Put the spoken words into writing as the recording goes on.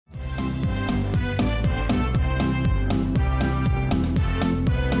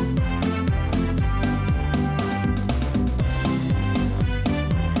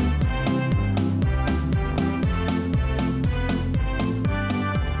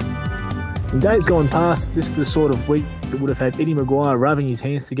In days gone past, this is the sort of week that would have had Eddie Maguire rubbing his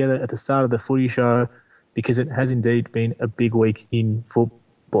hands together at the start of the footy show, because it has indeed been a big week in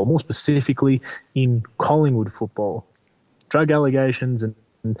football, more specifically in Collingwood football. Drug allegations and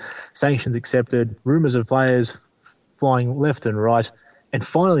sanctions accepted, rumours of players flying left and right, and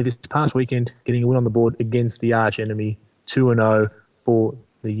finally this past weekend getting a win on the board against the arch enemy, 2-0 for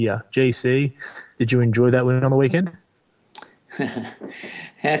the year. GC, did you enjoy that win on the weekend?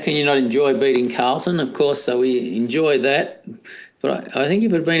 How can you not enjoy beating Carlton? Of course, so we enjoyed that. But I think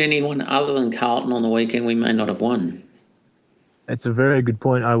if it had been anyone other than Carlton on the weekend, we may not have won. That's a very good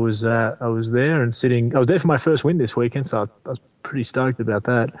point. I was there and sitting. I was there for my first win this weekend, so I was pretty stoked about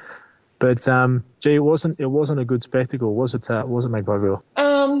that. But it wasn't a good spectacle, was it? Magpie Girl?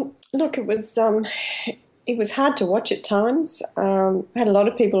 Look, it was hard to watch at times. I had a lot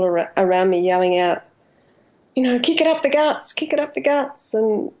of people around me yelling out, kick it up the guts.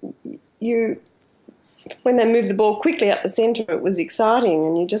 And when they moved the ball quickly up the centre, it was exciting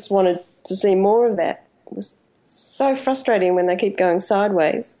and you just wanted to see more of that. It was so frustrating when they keep going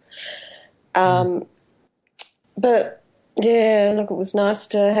sideways. But, yeah, look, it was nice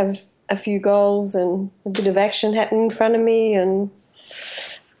to have a few goals and a bit of action happen in front of me. And,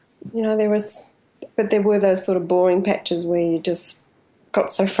 there were those sort of boring patches where you just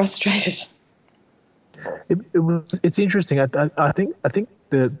got so frustrated. It's interesting. I think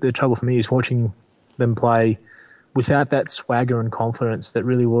the trouble for me is watching them play without that swagger and confidence that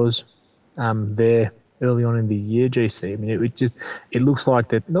really was there early on in the year, GC. I mean, it looks like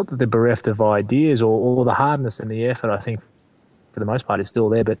that, not that they're bereft of ideas or the hardness and the effort, I think, for the most part, is still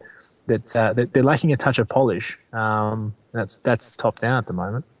there, but that they're lacking a touch of polish. That's top down at the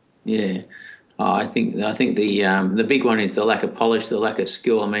moment. Yeah. I think the big one is the lack of polish, the lack of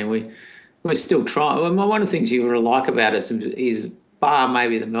skill. I mean, we're still trying. Well, one of the things you really like about us is, bar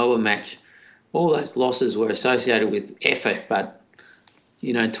maybe the Melbourne match, all those losses were associated with effort, but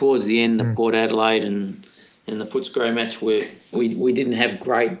towards the end, the Port Adelaide and the Footscray match, we didn't have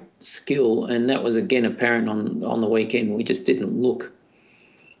great skill, and that was again apparent on the weekend. We just didn't look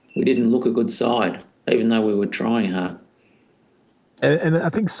a good side, even though we were trying hard. And I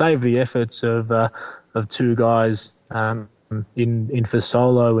think save the efforts of two guys in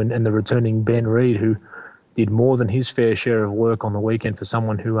Fasolo and the returning Ben Reid, who did more than his fair share of work on the weekend for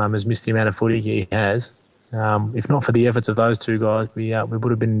someone who has missed the amount of footy he has. If not for the efforts of those two guys, we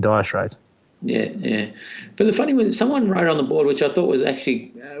would have been in dire straits. Yeah. But the funny was, someone wrote on the board, which I thought was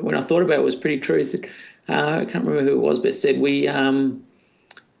actually, when I thought about it, was pretty true, is that, I can't remember who it was, but said we, as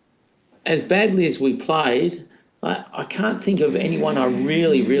badly as we played, I can't think of anyone I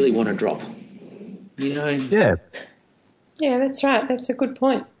really, really want to drop. Yeah. Yeah, that's right. That's a good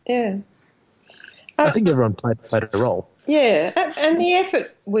point. Yeah. I think everyone played a role. Yeah, and the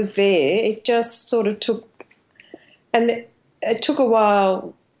effort was there. It just sort of took, and it took a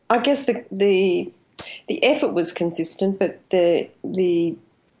while. I guess the effort was consistent, but the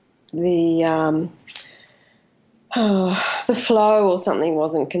flow or something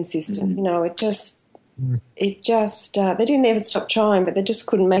wasn't consistent. It just they didn't ever stop trying, but they just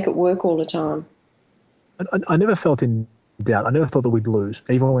couldn't make it work all the time. I never felt in doubt. I never thought that we'd lose,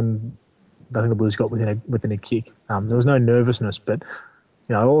 even when I think the Blues got within a kick. There was no nervousness, but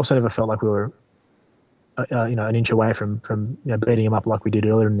I also never felt like we were an inch away from beating them up like we did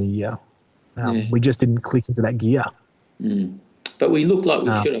earlier in the year. We just didn't click into that gear. But we looked like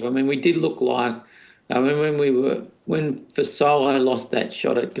we should have. I mean, we did look like. I mean, when Fasolo lost that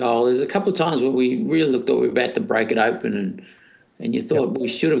shot at goal, there's a couple of times where we really looked like we were about to break it open, and you thought we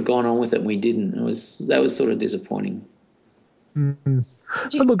should have gone on with it, and we didn't. That was sort of disappointing. Mm-hmm.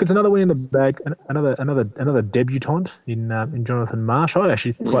 But look, it's another win in the bag. Another debutant in Jonathan Marsh. I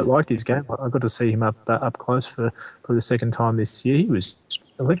actually quite liked his game. I got to see him up close for probably the second time this year. He was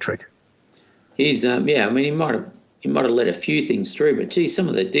electric. He's I mean, he might have let a few things through, but gee, some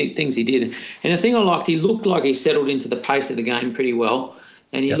of the things he did. And the thing I liked, he looked like he settled into the pace of the game pretty well,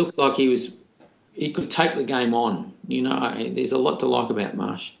 and he looked like he could take the game on. There's a lot to like about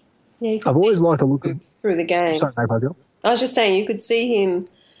Marsh. Yeah, I've always liked the look through the game. Sorry, I was just saying, you could see him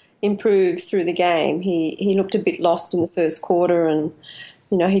improve through the game. He looked a bit lost in the first quarter, and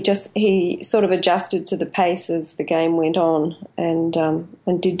he sort of adjusted to the pace as the game went on, and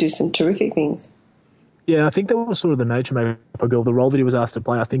did do some terrific things. Yeah, I think that was sort of the nature, maybe, of the role that he was asked to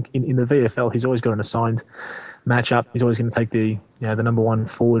play. I think in the VFL, he's always got an assigned matchup. He's always going to take the number one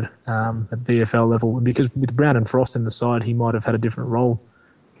forward at VFL level, because with Brown and Frost in the side, he might have had a different role.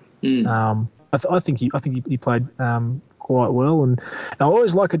 I think he played quite well, and I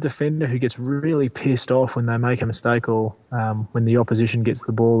always like a defender who gets really pissed off when they make a mistake or when the opposition gets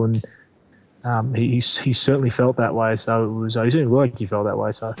the ball and he certainly felt that way. So it was. He didn't look like he felt that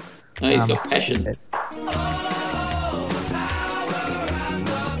way. So No, he's got passion.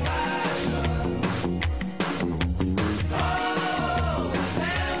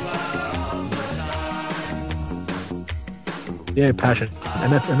 Yeah, passion,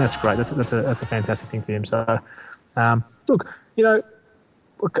 and that's great. That's a fantastic thing for him. So, look,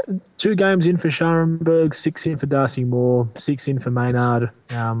 2 games in for Scharenberg, 6 in for Darcy Moore, 6 in for Maynard,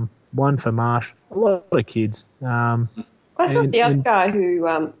 1 for Marsh. A lot of kids. I thought the other guy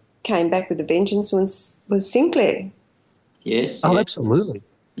who came back with a vengeance was Sinclair. Yes. Oh, absolutely.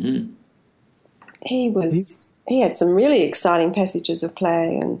 Mm. He had some really exciting passages of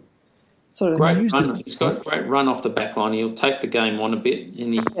play and sort of great run. He's got a great run off the back line. He'll take the game on a bit,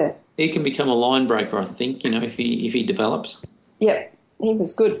 and he can become a line breaker, I think, if he develops. Yep, he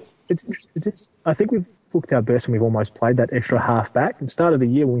was good. I think we've looked our best when we've almost played that extra half back. At the start of the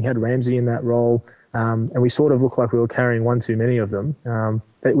year when we had Ramsey in that role, and we sort of looked like we were carrying one too many of them,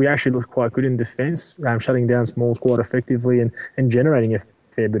 that we actually looked quite good in defence, shutting down smalls quite effectively and generating a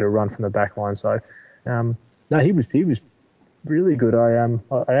fair bit of run from the back line. So, no, he was really good. I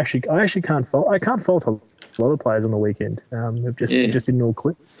actually can't fault a lot of players on the weekend. It just didn't all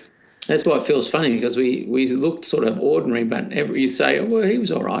click. That's why it feels funny, because we looked sort of ordinary, but you say, oh, well, he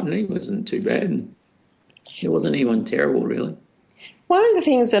was all right and he wasn't too bad, and he wasn't even terrible, really. One of the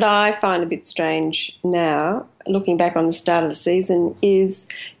things that I find a bit strange now, looking back on the start of the season, is,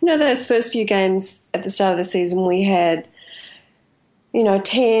 those first few games at the start of the season we had,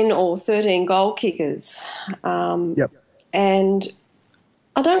 10 or 13 goal kickers. Yep. And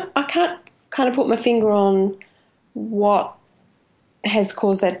I can't kind of put my finger on what has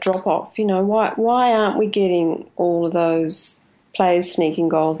caused that drop off. Why aren't we getting all of those players sneaking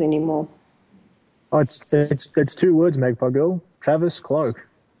goals anymore? Oh, it's 2 words, Magpie Girl. Travis Cloak.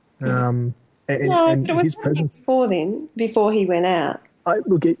 And but it was his presence before he went out.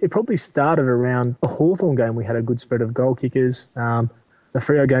 Look, it probably started around the Hawthorn game. We had a good spread of goal kickers. The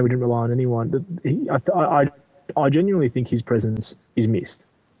Freo game, we didn't rely on anyone. I genuinely think his presence is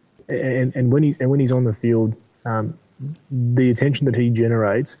missed, and when he's on the field, the attention that he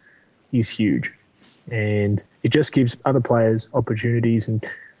generates is huge, and it just gives other players opportunities. And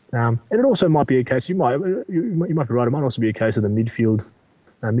it also might be a case you might be right. It might also be a case of the midfield.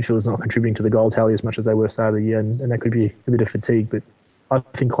 Midfielders not contributing to the goal tally as much as they were at the start of the year, and that could be a bit of fatigue. But I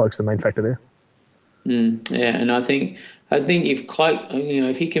think Cloak's the main factor there. Yeah, and I think if Cloak,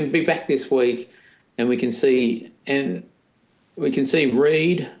 if he can be back this week, and we can see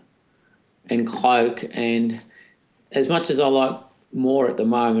Reid and Cloak, and as much as I like Moore at the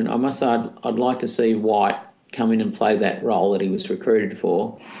moment, I must say I'd like to see White come in and play that role that he was recruited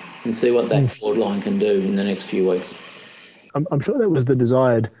for, and see what that forward line can do in the next few weeks. I'm sure that was the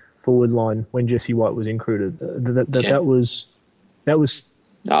desired forward line when Jesse White was included. That was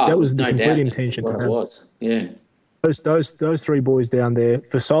the complete intention. What it was, yeah. Those 3 boys down there,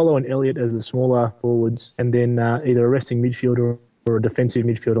 for Solo and Elliott as the smaller forwards, and then either a resting midfielder or a defensive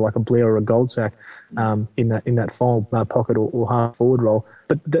midfielder like a Blair or a Goldsack in that final pocket or half forward role.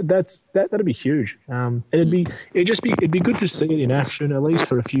 But that'd be huge. It'd be good to see it in action at least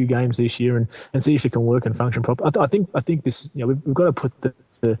for a few games this year and see if it can work and function properly. I think this, we've got to put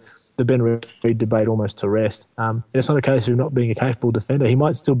the Ben Reid debate almost to rest. It's not a case of not being a capable defender. He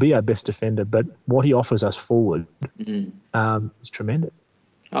might still be our best defender, but what he offers us forward is tremendous.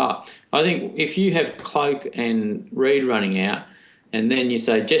 I think if you have Cloak and Reid running out, and then you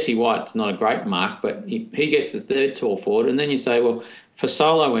say Jesse White's not a great mark, but he gets the third tall forward, and then you say, well, for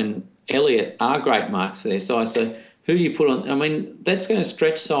Solo and Elliott are great marks for their size, so who do you put on? I mean, that's going to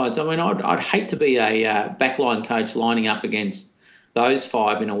stretch sides. I mean, I'd hate to be a backline coach lining up against those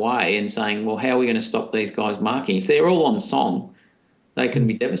 5 in a way and saying, well, how are we going to stop these guys marking? If they're all on song, they can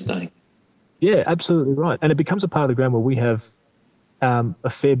be devastating. Yeah, absolutely right. And it becomes a part of the ground where we have a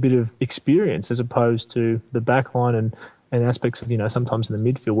fair bit of experience as opposed to the backline and aspects of, sometimes in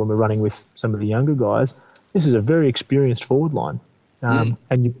the midfield when we're running with some of the younger guys. This is a very experienced forward line. And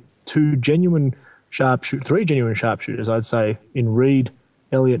 3 genuine sharpshooters, I'd say, in Reid,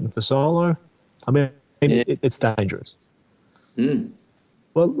 Elliott and Fasolo. I mean, it's dangerous.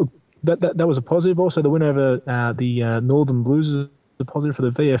 Well, look, that was a positive. Also, the win over the Northern Blues is a positive for the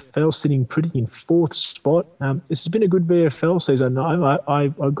VFL, sitting pretty in 4th spot. This has been a good VFL season. I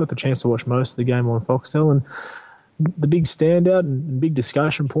got the chance to watch most of the game on Foxtel, and the big standout and big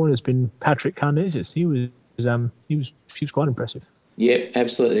discussion point has been Patrick Karnesius. He was quite impressive. Yeah,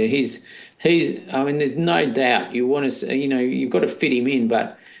 absolutely. He's. I mean, there's no doubt you want to. You've got to fit him in,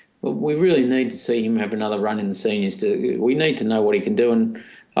 but we really need to see him have another run in the seniors. We need to know what he can do, and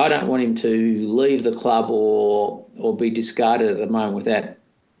I don't want him to leave the club or be discarded at the moment without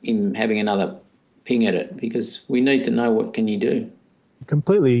him having another ping at it, because we need to know what can you do.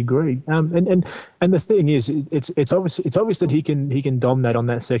 Completely agree. And the thing is, it's obvious that he can dominate on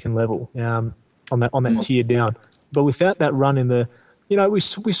that second level, on that tier down. But without that run in the, we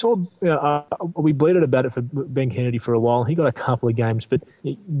saw we bleated about it for Ben Kennedy for a while. He got a couple of games, but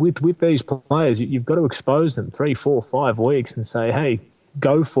with these players, you've got to expose them 3, 4, 5 weeks and say, hey,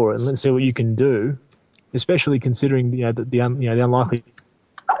 go for it and let's see what you can do. Especially considering the unlikely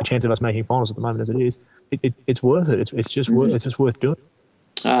chance of us making finals at the moment as it is, it's worth it. It's just worth doing.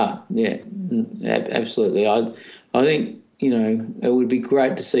 Yeah, absolutely. I think it would be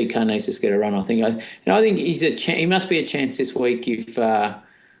great to see Karnezis get a run. I think he must be a chance this week. If I'm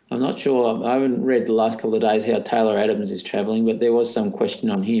not sure, I haven't read the last couple of days how Taylor Adams is travelling, but there was some question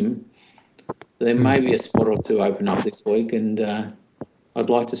on him. There may be a spot or two open up this week, and I'd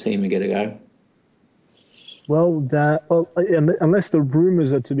like to see him get a go. Well, unless the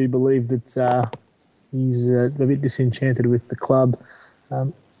rumours are to be believed that he's a bit disenchanted with the club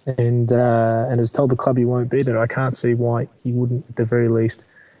and has told the club he won't be there, I can't see why he wouldn't at the very least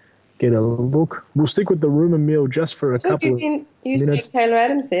get a look. We'll stick with the rumour mill just for a couple of minutes. You see Taylor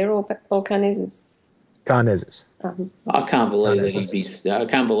Adams there or Karnezis? Karnezis. I can't believe I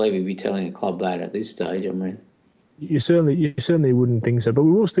can't believe he'd be telling the club that at this stage. I mean, you certainly wouldn't think so, but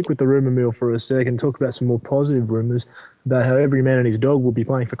we will stick with the rumour mill for a second. Talk about some more positive rumours about how every man and his dog will be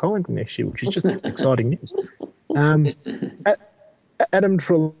playing for Collingwood next year, which is just exciting news. Adam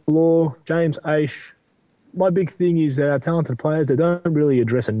Treloar, James Aish. My big thing is that our talented players, they don't really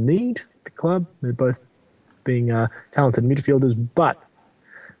address a need at the club. They're both being talented midfielders, but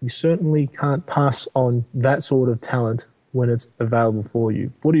you certainly can't pass on that sort of talent when it's available for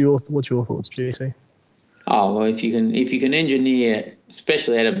you. What's your thoughts, GC? Oh, well, if you can engineer,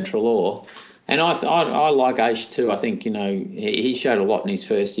 especially Adam Treloar, and I like Aish too. I think he showed a lot in his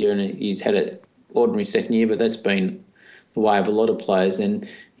first year, and he's had an ordinary second year, but that's been the way of a lot of players. And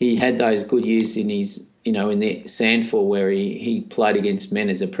he had those good years in his in the Sandford where he played against men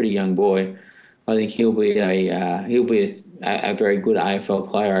as a pretty young boy. I think he'll be a very good AFL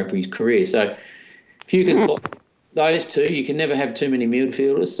player over his career. So if you can slot those two, you can never have too many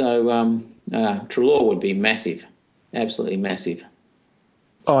midfielders. So Treloar would be massive, absolutely massive.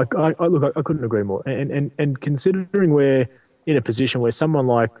 Oh, I couldn't agree more. And considering we're in a position where someone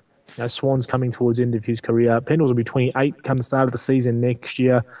like Swan's coming towards the end of his career, Pendles will be 28 come the start of the season next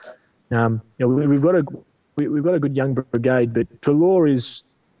year. We've got a good young brigade, but Treloar is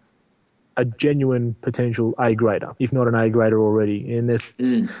a genuine potential A grader, if not an A grader already, and that's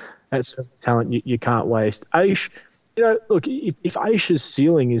talent you can't waste. Aish. Look, if Aisha's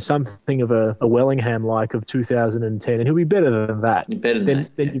ceiling is something of a Wellingham like of 2010, and he'll be better than that,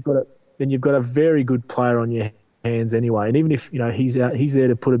 then you've got a very good player on your hands anyway. And even if he's there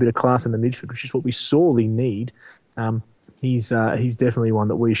to put a bit of class in the midfield, which is what we sorely need, he's definitely one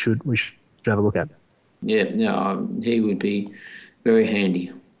that we should have a look at. Yeah, he would be very handy.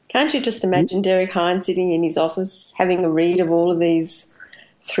 Can't you just imagine Derek Hines sitting in his office having a read of all of these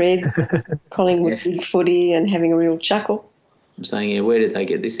threads, Collingwood big footy, and having a real chuckle? I'm saying, where did they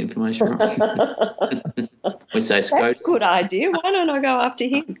get this information from? That's a good idea. Why don't I go after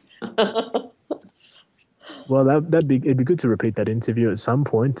him? Well, it'd be good to repeat that interview at some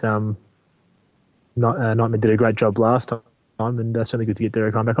point. Nightmare did a great job last time, and certainly good to get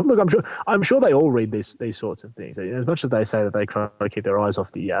Derek Hines back on. Look, I'm sure they all read these sorts of things. As much as they say that they try to keep their eyes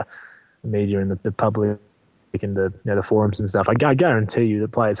off the media and the public and the forums and stuff, I guarantee you the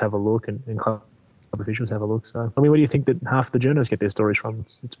players have a look and club officials have a look. So, I mean, where do you think that half the journalists get their stories from?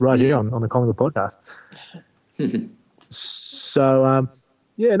 It's right here on the Collingwood podcast. So,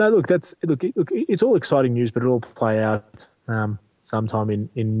 it's all exciting news, but it'll all play out sometime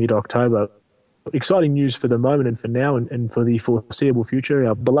in mid-October. Exciting news for the moment and for now and for the foreseeable future.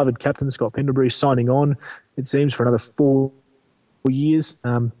 Our beloved captain, Scott Pendlebury, signing on, it seems, for another 4 years.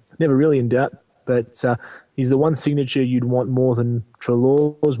 Never really in doubt, but he's the one signature you'd want more than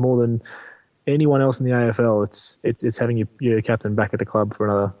Treloar's, more than anyone else in the AFL. It's having your captain back at the club for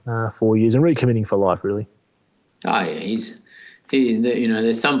another 4 years and recommitting for life, really. Oh, yeah,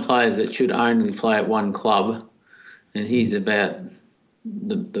 there's some players that should only play at one club, and he's about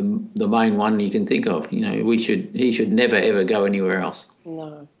the main one you can think of. He should never ever go anywhere else.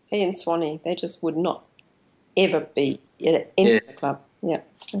 No, he and Swanee, they just would not ever be at any club. Yeah.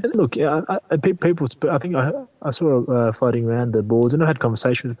 Look, people. I think I saw floating around the boards, and I had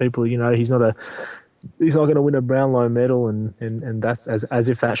conversations with people. He's not he's not going to win a Brownlow medal, and that's as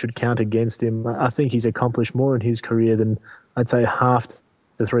if that should count against him. I think he's accomplished more in his career than I'd say half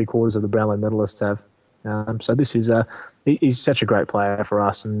to three-quarters of the Brownlow medalists have. So this is he's such a great player for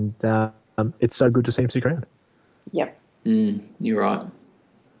us, and it's so good to see him stick around. Yep. You're right.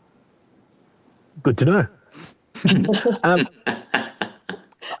 Good to know.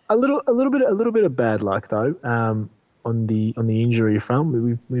 A little bit of bad luck though. On the injury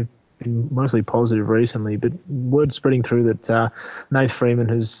front, we've been mostly positive recently, but word spreading through that Nath Freeman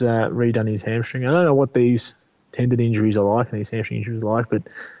has redone his hamstring. I don't know what these tendon injuries are like and these hamstring injuries are like, but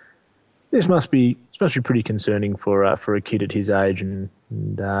this must be pretty concerning for a kid at his age, and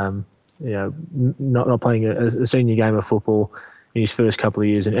not playing a senior game of football in his first couple of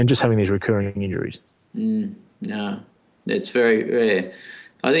years, and just having these recurring injuries. No, it's very rare.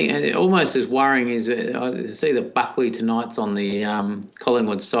 I think almost as worrying is I see that Buckley tonight's on the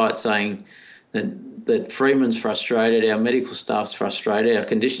Collingwood site saying that Freeman's frustrated, our medical staff's frustrated, our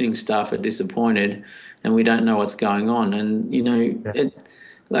conditioning staff are disappointed, and we don't know what's going on. And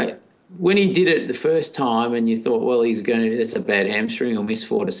when he did it the first time, and you thought, well, that's a bad hamstring, he'll miss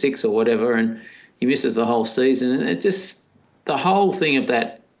 4 to 6 or whatever, and he misses the whole season, and it just the whole thing of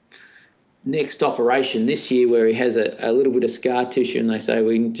that next operation this year where he has a little bit of scar tissue and they say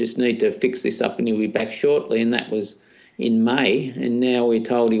we just need to fix this up and he'll be back shortly, and that was in May, and now we're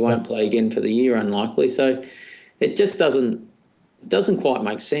told he won't play again for the year, unlikely. So it just doesn't quite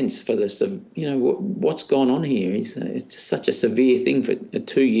make sense for this. What's gone on here is it's such a severe thing for a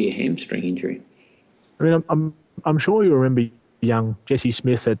 2-year hamstring injury. I mean, I'm sure you remember young Jesse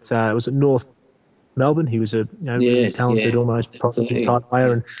Smith at North Melbourne. He was a really talented, almost property type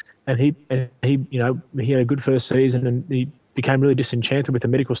player, and he had a good first season, and he became really disenchanted with the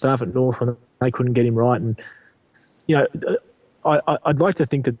medical staff at North when they couldn't get him right. And I'd like to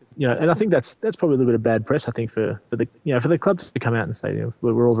think that and I think that's probably a little bit of bad press. I think for the club to come out and say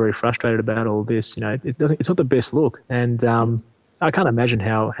we're all very frustrated about all this. It's not the best look, and I can't imagine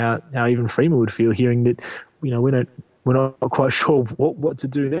how even Freeman would feel hearing that. We're not quite sure what to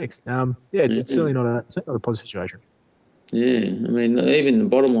do next. It's certainly not a positive situation. Yeah, I mean, even the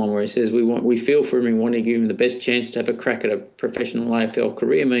bottom line where he says we feel for him and want to give him the best chance to have a crack at a professional AFL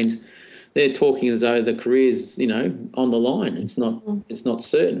career means they're talking as though the career's on the line. It's not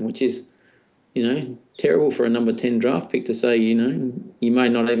certain, which is terrible for a number 10 draft pick to say you may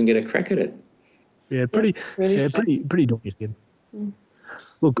not even get a crack at it. Yeah, pretty daunting.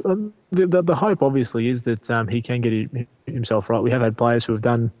 Look, the hope obviously is that he can get himself right. We have had players who have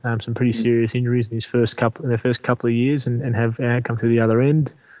done some pretty serious injuries in their first couple of years and have come through the other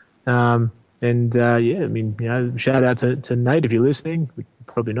end. Shout out to Nate if you're listening.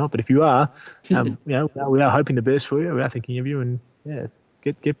 Probably not, but if you are, we are hoping the best for you. We are thinking of you, and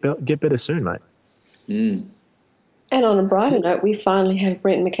get better soon, mate. And on a brighter note, we finally have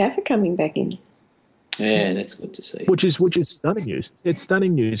Brent McCaffrey coming back in. Yeah, that's good to see. Which is stunning news. It's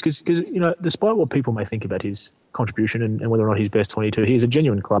stunning news because despite what people may think about his contribution and whether or not he's best 22, he is a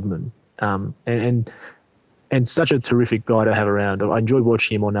genuine clubman, and such a terrific guy to have around. I enjoyed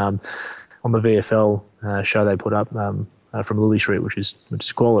watching him on the VFL show they put up from Lily Street, which is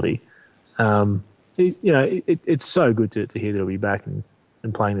quality. It's so good to hear that he'll be back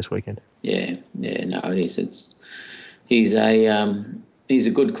and playing this weekend. Yeah, no, it is. He's a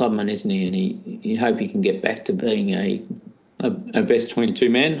good clubman, isn't he? And you hope he can get back to being a best 22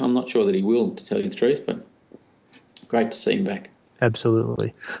 man. I'm not sure that he will, to tell you the truth, but great to see him back.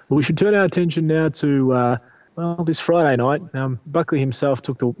 Absolutely. Well, we should turn our attention now to this Friday night. Buckley himself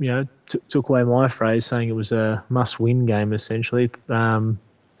took away my phrase, saying it was a must-win game essentially. And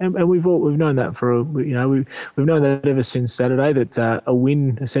we've known that we've known that ever since Saturday, that a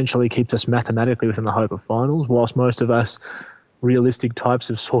win essentially keeps us mathematically within the hope of finals, whilst most of us realistic types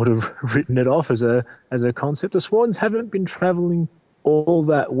have sort of written it off as a concept. The Swans haven't been travelling all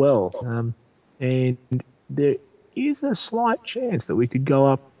that well, and there is a slight chance that we could go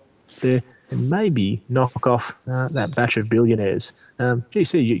up there and maybe knock off that batch of billionaires.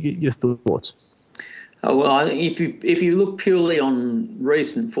 GC, your thoughts? Oh, well, I think if you look purely on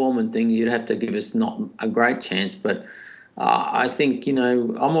recent form and things, you'd have to give us not a great chance. But I think,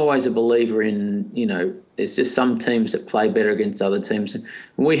 I'm always a believer in, there's just some teams that play better against other teams. And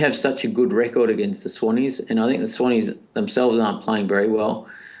we have such a good record against the Swannies, and I think the Swannies themselves aren't playing very well,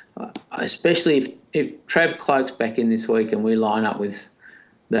 especially if Trav Cloak's back in this week and we line up with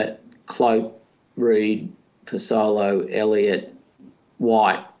that Cloak, Reid, Fasolo, Elliott,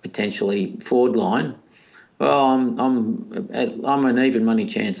 White, potentially forward line. Well, I'm an even money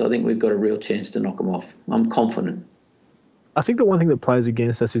chance. I think we've got a real chance to knock them off. I'm confident. I think the one thing that plays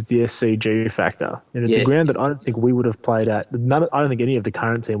against us is the SCG factor, and it's a Yes. ground that I don't think we would have played at. I don't think any of the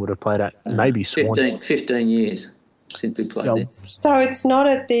current team would have played at. Maybe Swan. 15 years since we played there. So it's not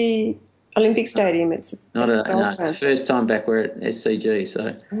at the Olympic Stadium. It's No, it's the first time back we're at SCG.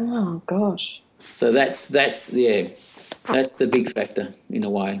 So. Oh gosh. So that's the big factor in a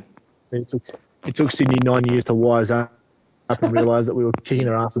way. It took Sydney 9 years to wise up and realise that we were kicking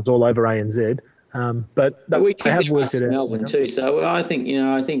their asses all over ANZ. But we have worked it out. Melbourne too. So I think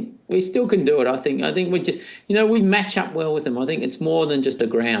we still can do it. I think we just, we match up well with them. I think it's more than just a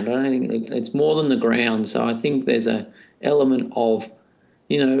ground. I don't think it's more than the ground. So I think there's a element of,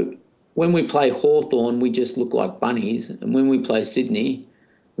 when we play Hawthorn, we just look like bunnies, and when we play Sydney,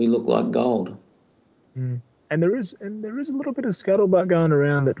 we look like gold. Mm. And there is a little bit of scuttlebutt going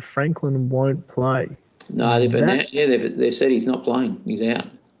around that Franklin won't play. No, they've said he's not playing. He's out.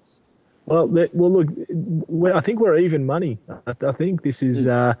 Well, look, I think we're even money. I think this is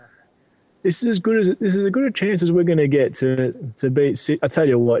as good a chance as we're going to get to beat Sydney. I tell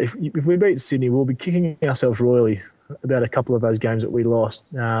you what, if we beat Sydney, we'll be kicking ourselves royally about a couple of those games that we lost,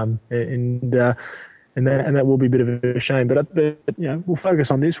 and that will be a bit of a shame. But we'll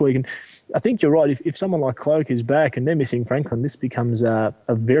focus on this week. And I think you're right. If someone like Cloak is back and they're missing Franklin, this becomes a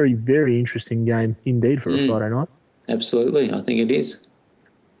very, very interesting game indeed for a Friday night. Absolutely, I think it is.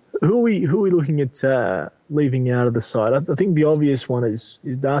 Who are we looking at leaving out of the side? I think the obvious one is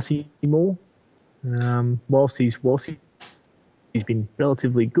Darcy Moore. Whilst he's been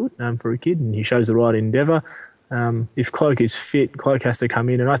relatively good for a kid, and he shows the right endeavour. If Cloak is fit, Cloak has to come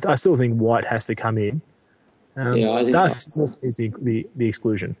in, and I still think White has to come in. I think Darcy is the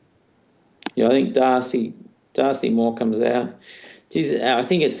exclusion. Yeah, I think Darcy Moore comes out. Geez, I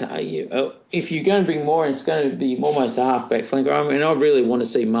think it's if you're going to bring more, it's going to be almost a halfback flanker. I mean, I really want to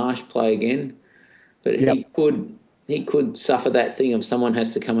see Marsh play again, but he could suffer that thing of someone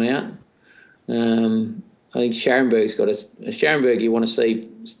has to come out. I think Scharenberg's got Scharenberg you want to see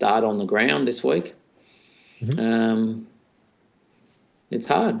start on the ground this week. Mm-hmm. It's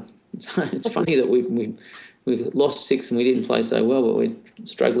hard. It's funny that we've lost 6 and we didn't play so well, but we're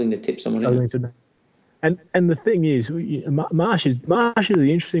struggling to tip someone else. And the thing is, Marsh is the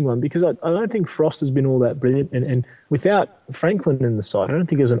interesting one because I don't think Frost has been all that brilliant. And without Franklin in the side, I don't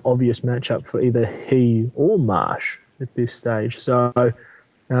think there's an obvious matchup for either he or Marsh at this stage. So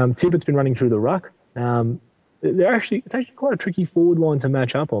Tippett's been running through the ruck. It's actually quite a tricky forward line to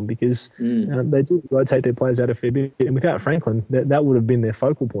match up on because they do rotate their players out a fair bit. And without Franklin, that would have been their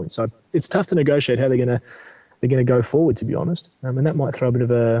focal point. So it's tough to negotiate how they're going to go forward, to be honest. And that might throw a bit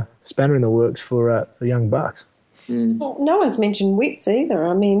of a spanner in the works for young Bucks. Well, no one's mentioned Witts either.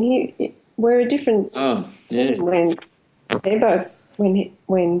 I mean, we're a different team when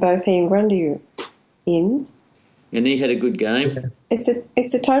both he and Grundy are in. And he had a good game. Yeah.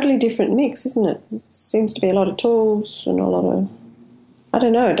 It's a totally different mix, isn't it? There seems to be a lot of tools and a lot of, I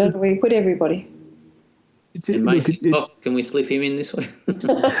don't know, don't we put everybody? And Mason Cox, can we slip him in this week?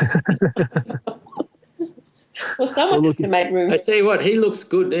 Well, someone has to make room. I tell you what, he looks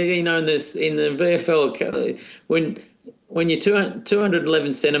good. In the VFL, when you're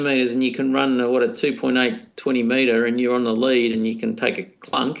 211 centimetres and you can run a 2.8 20 metre and you're on the lead and you can take a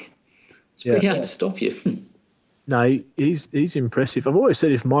clunk, it's pretty hard to stop you. No, he's impressive. I've always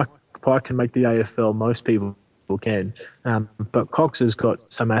said if Mike Pike can make the AFL, most people can. But Cox has got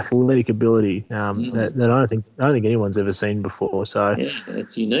some athletic ability that I don't think anyone's ever seen before. So yeah,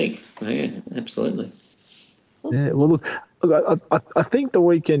 it's unique. Yeah, absolutely. Yeah, well, look, I think the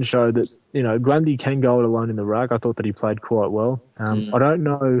weekend showed that Grundy can go it alone in the ruck. I thought that he played quite well. I don't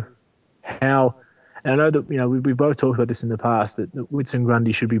know how, and I know that we both talked about this in the past that Witts and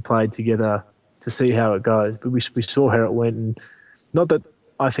Grundy should be played together to see how it goes. But we saw how it went, and not that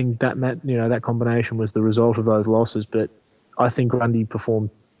I think that combination was the result of those losses, but I think Grundy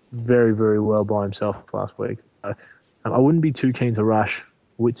performed very, very well by himself last week. I wouldn't be too keen to rush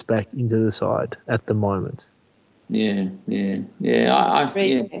Witts back into the side at the moment. Yeah.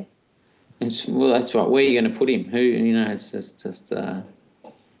 That's right. Where are you going to put him? Who? It's just. I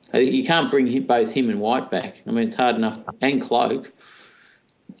think you can't bring both him and White back. I mean, it's hard enough, and Cloak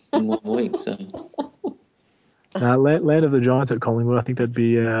in 1 week. So. Land of the Giants at Collingwood. I think that'd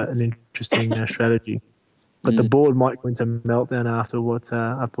be an interesting strategy. But the board might go into meltdown after what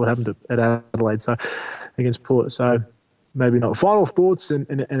happened at Adelaide, so against Port. So maybe not. Final thoughts and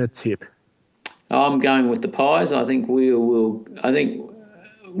a tip. I'm going with the Pies. I think we will. I think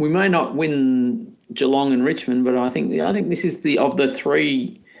we may not win Geelong and Richmond, but I think this is of the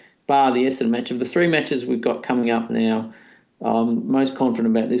three, bar the Essendon match, of the 3 matches we've got coming up now. I'm most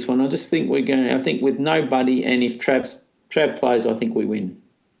confident about this one. I just think I think with nobody, and if Trav's Trav plays, I think we win.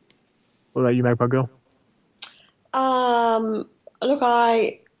 What about you, Magpie Girl? Look,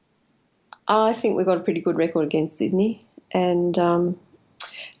 I think we've got a pretty good record against Sydney, and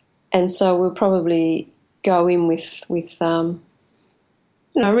so we'll probably go in with a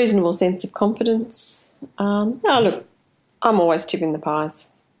reasonable sense of confidence. No, look, I'm always tipping the Pies.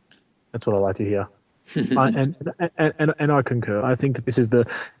 That's what I like to hear. And I concur. I think that this is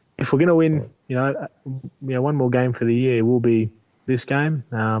if we're going to win, one more game for the year, it will be this game,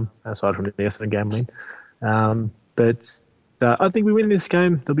 aside from the Essendon game win. But I think we win this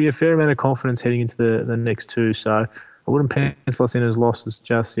game. There'll be a fair amount of confidence heading into the next two. So I wouldn't pencil us in as losses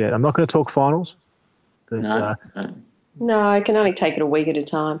just yet. I'm not going to talk finals. But, no, I can only take it a week at a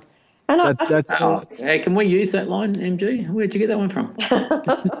time. And can we use that line, MG? Where'd you get that one from?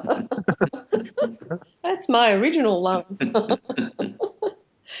 That's my original line.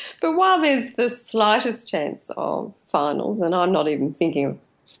 But while there's the slightest chance of finals, and I'm not even thinking of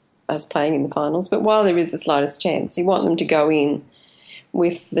us playing in the finals, but while there is the slightest chance, you want them to go in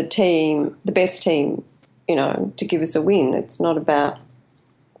with the best team, to give us a win. It's not about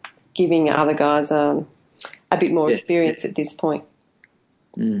giving other guys a bit more experience at this point.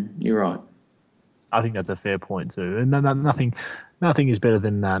 You're right. I think that's a fair point too, and nothing is better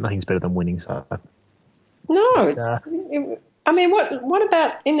than winning. So no, I mean, what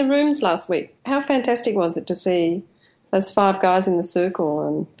about in the rooms last week? How fantastic was it to see those 5 guys in the circle?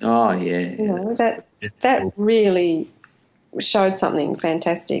 And that really showed something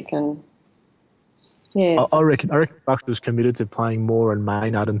fantastic. And yeah, I reckon Bucks was committed to playing Moore and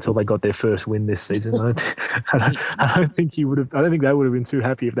Maynard until they got their first win this season. I don't think they would have been too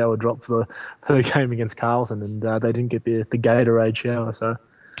happy if they were dropped for the game against Carlton and they didn't get the Gatorade shower. So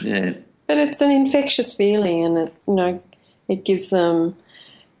yeah, but it's an infectious feeling, and it gives them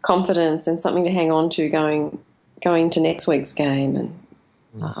confidence and something to hang on to going to next week's game. And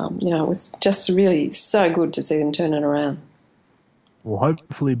it was just really so good to see them turn it around. Well,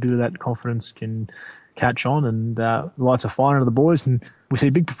 hopefully a bit of that confidence can catch on and lights a fire under the boys, and we see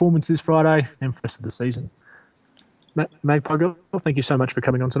a big performance this Friday and for the rest of the season. Magpie Girl, thank you so much for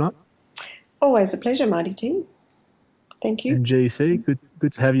coming on tonight. Always a pleasure, Marty T. Thank you. And GC,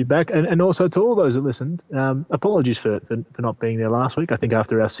 good to have you back. And also to all those that listened, apologies for not being there last week. I think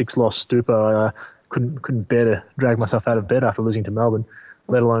after our 6-loss stupor, I couldn't bear to drag myself out of bed after losing to Melbourne,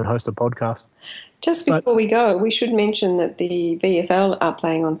 let alone host a podcast. Just before we go, we should mention that the VFL are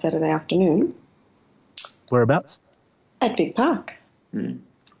playing on Saturday afternoon. Whereabouts? At Vic Park.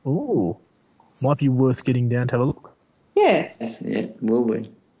 Ooh, might be worth getting down to have a look. Yeah. Yes, yeah, will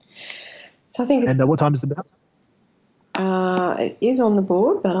be. So I think it's... And what time is the bout? It is on the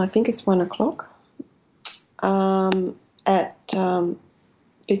board, but I think it's 1 o'clock at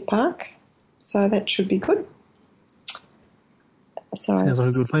Vic Park. So that should be good. Sounds like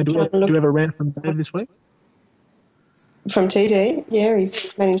a good plan. Do we have a rant from Dave this week? From TD? Yeah,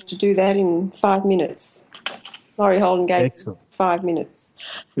 he's managed to do that in 5 minutes. Laurie Holden gave 5 minutes.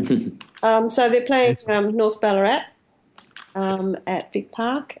 So they're playing North Ballarat at Vic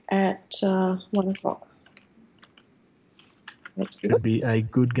Park at 1 o'clock. Should be a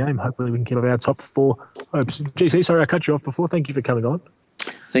good game. Hopefully we can keep our top 4 hopes. GC, sorry I cut you off before. Thank you for coming on.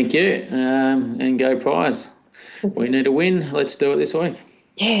 Thank you. And go Pies. We need a win. Let's do it this week.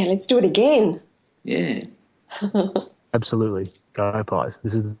 Yeah, let's do it again. Yeah. Absolutely. Go Pies.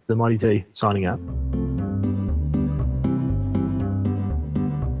 This is the Mighty T signing out.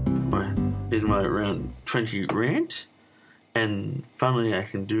 Is my round 20 rant, and finally I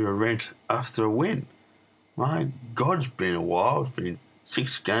can do a rant after a win. My God, it's been a while. It's been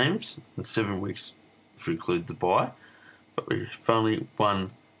 6 games and 7 weeks if we include the bye, but we finally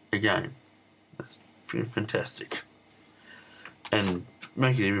won a game. That's been fantastic. And to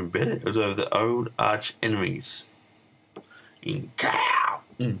make it even better, it was over the old arch enemies in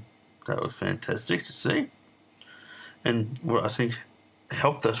Carlton. That was fantastic to see. And what I think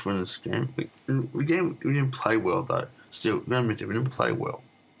helped us win this game, we didn't play well though. Still, we didn't play well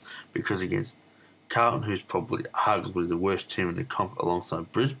because against Carlton, who's probably arguably the worst team in the comp alongside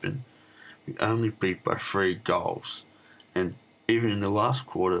Brisbane, we only beat by 3 goals. And even in the last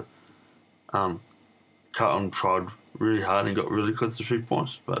quarter, Carlton tried really hard and got really close to 3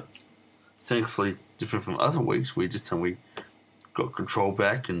 points. But thankfully, different from other weeks, we got control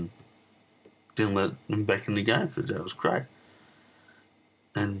back and didn't let them back in the game. So that was great.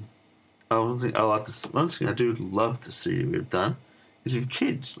 And one thing I do love to see we've done is with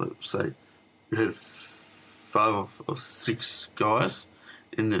kids. Let's say we had 5 or 6 guys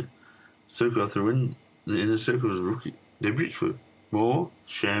in the circle after win. In the circle was a rookie debuts were Moore,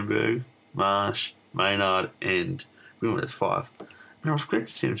 Schamberg, Marsh, Maynard, and we went as 5. And it was great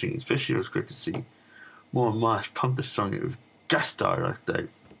to see everything, especially it was great to see Moore and Marsh pump the song with gusto, like they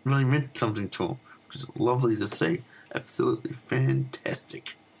really meant something to them, which is lovely to see. Absolutely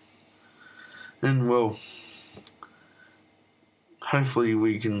fantastic. And well, hopefully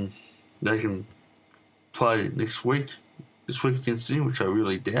they can play this week against Sydney, which I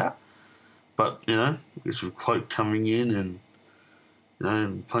really doubt. But, with Cloak coming in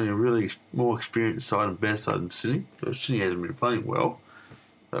and, playing a really more experienced side and better side than Sydney. So Sydney hasn't been playing well,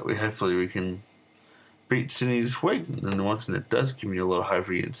 but hopefully we can beat Sydney this week. And the one thing that does give me a lot of hope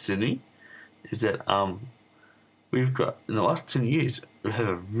against Sydney is that we've got, in the last 10 years, we have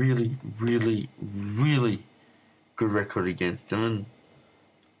a really, really, really good record against them, and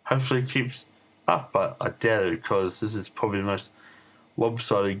hopefully it keeps up, but I doubt it because this is probably the most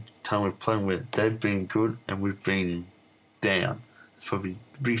lopsided time we've played where they've been good and we've been down. It's probably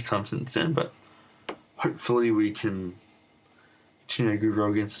the biggest time since then, but hopefully we can continue a good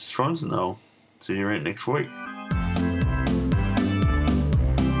row against the Swans, and I'll see you around next week.